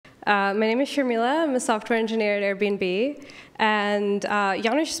My name is Sharmila. I'm a software engineer at Airbnb. And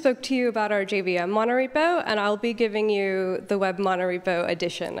Janusz spoke to you about our JVM monorepo, and I'll be giving you the web monorepo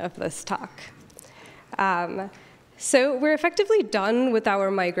edition of this talk. So we're effectively done with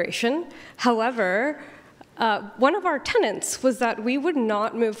our migration. However, one of our tenets was that we would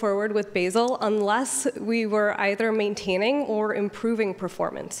not move forward with Bazel unless we were either maintaining or improving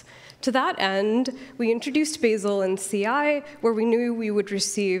performance. To that end, we introduced Bazel in CI, where we knew we would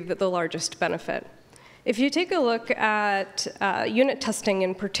receive the largest benefit. If you take a look at unit testing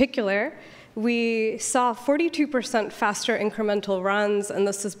in particular, we saw 42% faster incremental runs, and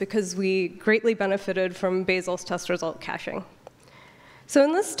this is because we greatly benefited from Bazel's test result caching. So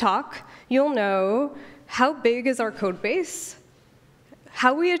in this talk, you'll know how big is our code base,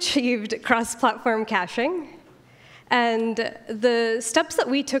 how we achieved cross-platform caching, and the steps that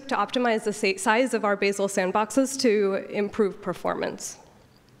we took to optimize the size of our Bazel sandboxes to improve performance.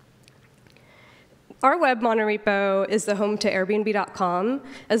 Our web monorepo is the home to Airbnb.com,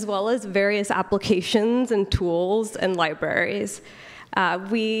 as well as various applications and tools and libraries.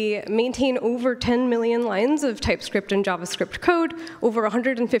 We maintain over 10 million lines of TypeScript and JavaScript code, over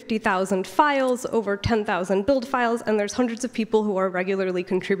 150,000 files, over 10,000 build files, and there's hundreds of people who are regularly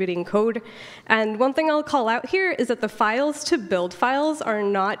contributing code. And one thing I'll call out here is that the files to build files are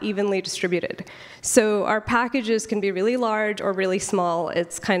not evenly distributed. So our packages can be really large or really small.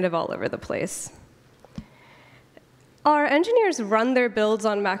 It's kind of all over the place. Our engineers run their builds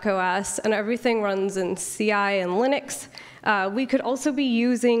on macOS, and everything runs in CI and Linux. We could also be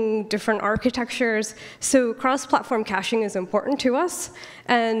using different architectures, so cross-platform caching is important to us.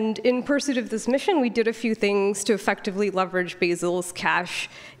 And in pursuit of this mission, we did a few things to effectively leverage Bazel's cache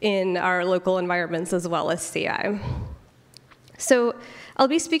in our local environments as well as CI. So I'll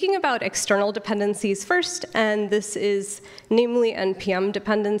be speaking about external dependencies first, and this is namely NPM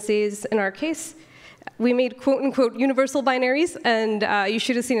dependencies in our case. We made quote-unquote universal binaries, and you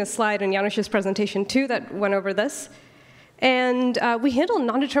should have seen a slide in Janusz's presentation too that went over this. And we handle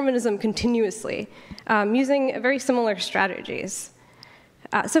non-determinism continuously using very similar strategies.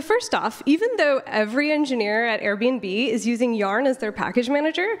 So first off, even though every engineer at Airbnb is using Yarn as their package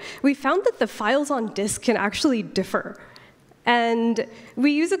manager, we found that the files on disk can actually differ. And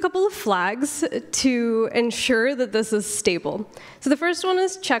we use a couple of flags to ensure that this is stable. So the first one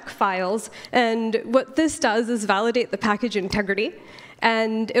is check files. And what this does is validate the package integrity.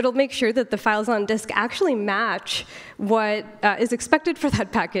 And it'll make sure that the files on disk actually match what is expected for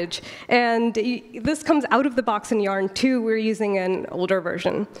that package. And this comes out of the box in Yarn 2. We're using an older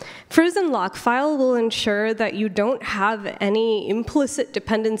version. Frozen lock file will ensure that you don't have any implicit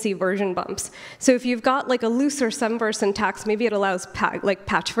dependency version bumps. So if you've got like a loose or semver syntax, maybe it allows like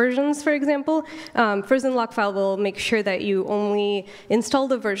patch versions, for example. Frozen lock file will make sure that you only install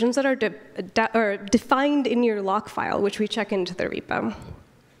the versions that are defined in your lock file, which we check into the repo.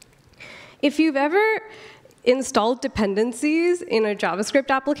 If you've ever installed dependencies in a JavaScript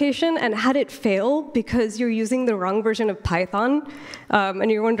application and had it fail because you're using the wrong version of Python,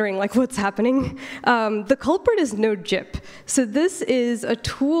 and you're wondering, like, what's happening, the culprit is Node.jip. So this is a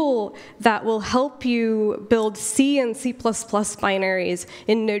tool that will help you build C and C++ binaries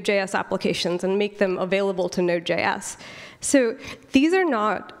in Node.js applications and make them available to Node.js. So these are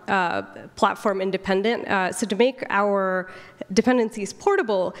not platform independent. So to make our dependencies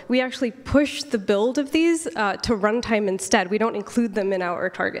portable, we actually push the build of these to runtime instead. We don't include them in our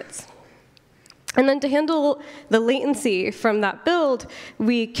targets. And then to handle the latency from that build,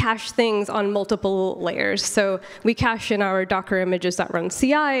 we cache things on multiple layers. So we cache in our Docker images that run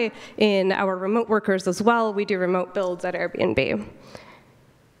CI, in our remote workers as well. We do remote builds at Airbnb.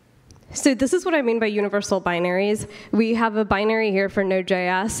 So this is what I mean by universal binaries. We have a binary here for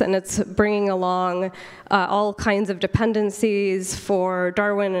Node.js, and it's bringing along all kinds of dependencies for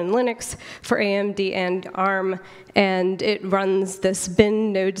Darwin and Linux, for AMD and ARM, and it runs this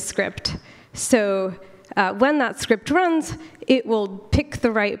bin node script. So when that script runs, it will pick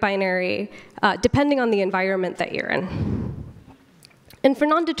the right binary depending on the environment that you're in. And for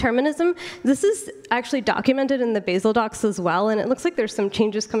non-determinism, this is actually documented in the Bazel docs as well, and it looks like there's some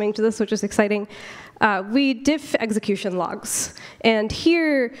changes coming to this, which is exciting. We diff execution logs. And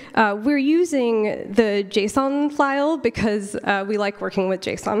here, we're using the JSON file because we like working with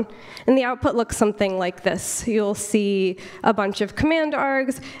JSON. And the output looks something like this. You'll see a bunch of command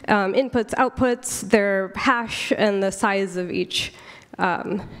args, inputs, outputs, their hash, and the size of each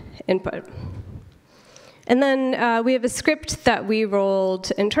input. And then we have a script that we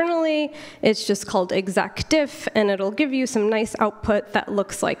rolled internally. It's just called exec_diff, and it'll give you some nice output that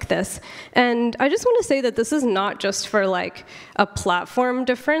looks like this. And I just want to say that this is not just for like a platform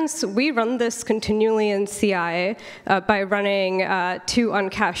difference. We run this continually in CI by running 2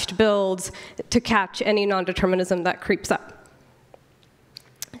 uncached builds to catch any non-determinism that creeps up.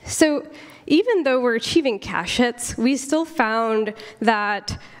 So even though we're achieving cache hits, we still found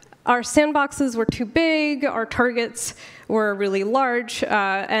that our sandboxes were too big, our targets were really large,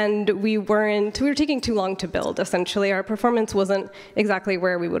 and we were taking too long to build, essentially. Our performance wasn't exactly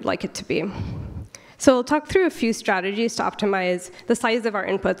where we would like it to be. So I'll talk through a few strategies to optimize the size of our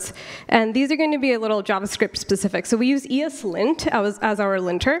inputs. And these are going to be a little JavaScript specific. So we use ESLint as our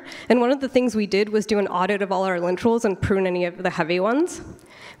linter. And one of the things we did was do an audit of all our lint rules and prune any of the heavy ones.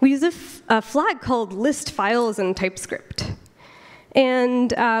 We use a flag called list files in TypeScript.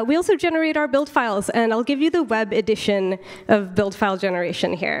 And we also generate our build files. And I'll give you the web edition of build file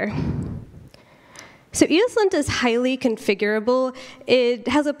generation here. So ESLint is highly configurable. It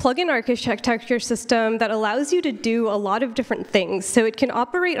has a plugin architecture system that allows you to do a lot of different things. So it can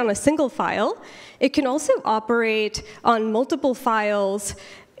operate on a single file. It can also operate on multiple files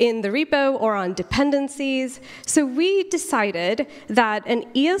in the repo or on dependencies. So we decided that an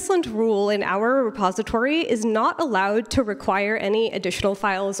ESLint rule in our repository is not allowed to require any additional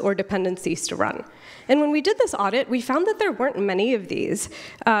files or dependencies to run. And when we did this audit, we found that there weren't many of these.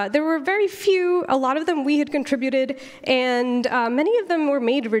 There were very few. A lot of them we had contributed, and many of them were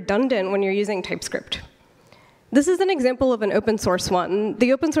made redundant when you're using TypeScript. This is an example of an open source one.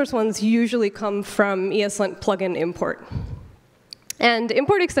 The open source ones usually come from ESLint plugin import. And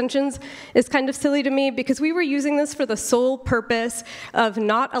import extensions is kind of silly to me because we were using this for the sole purpose of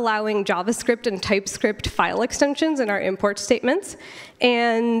not allowing JavaScript and TypeScript file extensions in our import statements.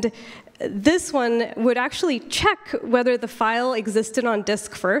 And this one would actually check whether the file existed on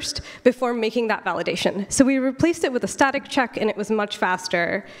disk first before making that validation. So we replaced it with a static check, and it was much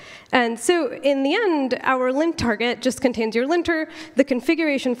faster. And so in the end, our lint target just contains your linter, the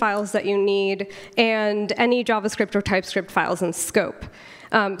configuration files that you need, and any JavaScript or TypeScript files in scope.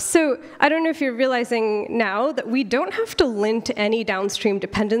 So I don't know if you're realizing now that we don't have to lint any downstream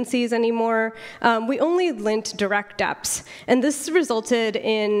dependencies anymore. We only lint direct deps. And this resulted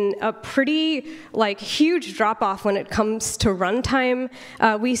in a pretty huge drop-off when it comes to runtime.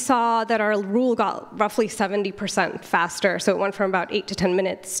 We saw that our rule got roughly 70% faster. So it went from about 8 to 10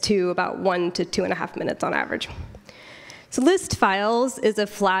 minutes to about 1 to 2.5 minutes on average. So list files is a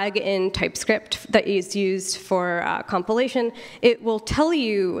flag in TypeScript that is used for compilation. It will tell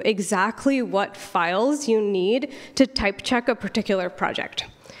you exactly what files you need to type check a particular project.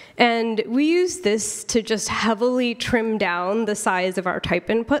 And we use this to just heavily trim down the size of our type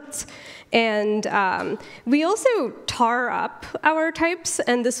inputs. And we also tar up our types,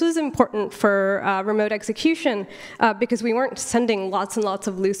 and this was important for remote execution because we weren't sending lots and lots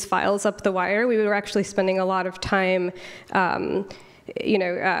of loose files up the wire. We were actually spending a lot of time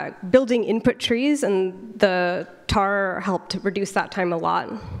building input trees, and the tar helped reduce that time a lot.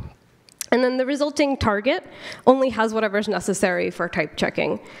 And then the resulting target only has whatever is necessary for type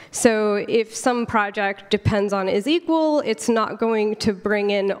checking. So if some project depends on is equal, it's not going to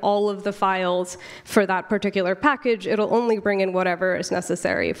bring in all of the files for that particular package. It'll only bring in whatever is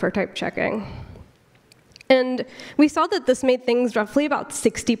necessary for type checking. And we saw that this made things roughly about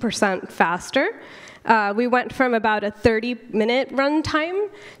 60% faster. We went from about a 30-minute runtime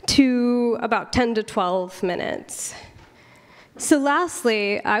to about 10 to 12 minutes. So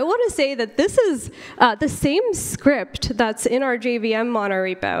lastly, I want to say that this is the same script that's in our JVM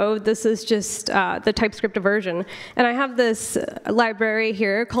monorepo. This is just the TypeScript version. And I have this library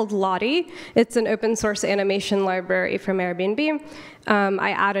here called Lottie. It's an open source animation library from Airbnb.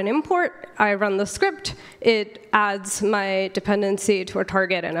 I add an import. I run the script. It adds my dependency to a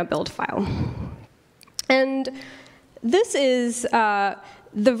target and a build file. And this is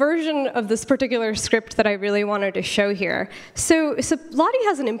the version of this particular script that I really wanted to show here. So Lottie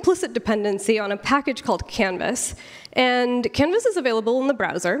has an implicit dependency on a package called Canvas. And Canvas is available in the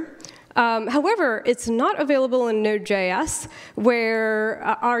browser. However, it's not available in Node.js, where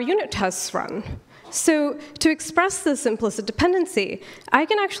our unit tests run. So to express this implicit dependency, I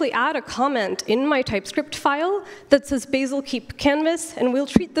can actually add a comment in my TypeScript file that says Bazel keep canvas, and we'll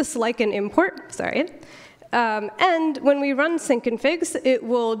treat this like an import. Sorry. And when we run syncconfigs, it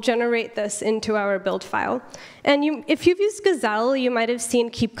will generate this into our build file. And if you've used Gazelle, you might have seen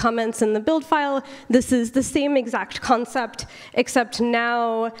keep comments in the build file. This is the same exact concept, except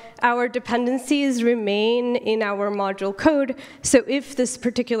now our dependencies remain in our module code. So if this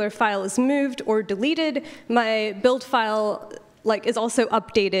particular file is moved or deleted, my build file is also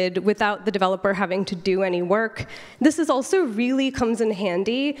updated without the developer having to do any work. This is also really comes in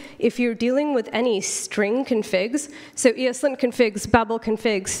handy if you're dealing with any string configs. So ESLint configs, Babel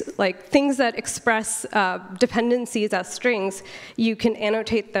configs, things that express dependencies as strings, you can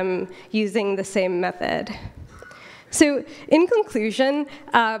annotate them using the same method. So in conclusion,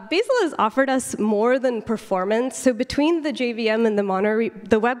 Bazel has offered us more than performance. So between the JVM and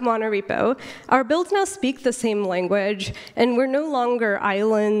the web monorepo, our builds now speak the same language, and we're no longer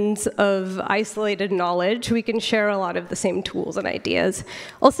islands of isolated knowledge. We can share a lot of the same tools and ideas.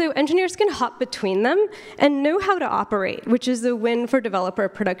 Also, engineers can hop between them and know how to operate, which is a win for developer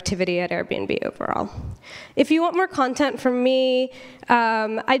productivity at Airbnb overall. If you want more content from me,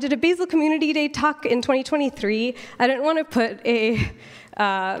 I did a Bazel Community Day talk in 2023. I didn't want to put a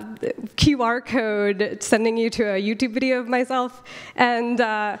QR code sending you to a YouTube video of myself,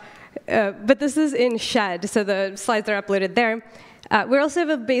 but this is in Shed, so the slides are uploaded there. We also have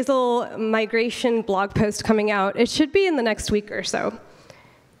a Bazel migration blog post coming out. It should be in the next week or so.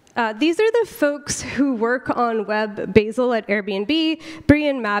 These are the folks who work on web Bazel at Airbnb,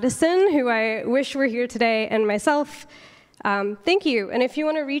 Brian Madison, who I wish were here today, and myself. Thank you. And if you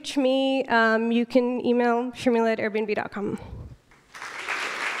want to reach me, you can email Sharmila@airbnb.com.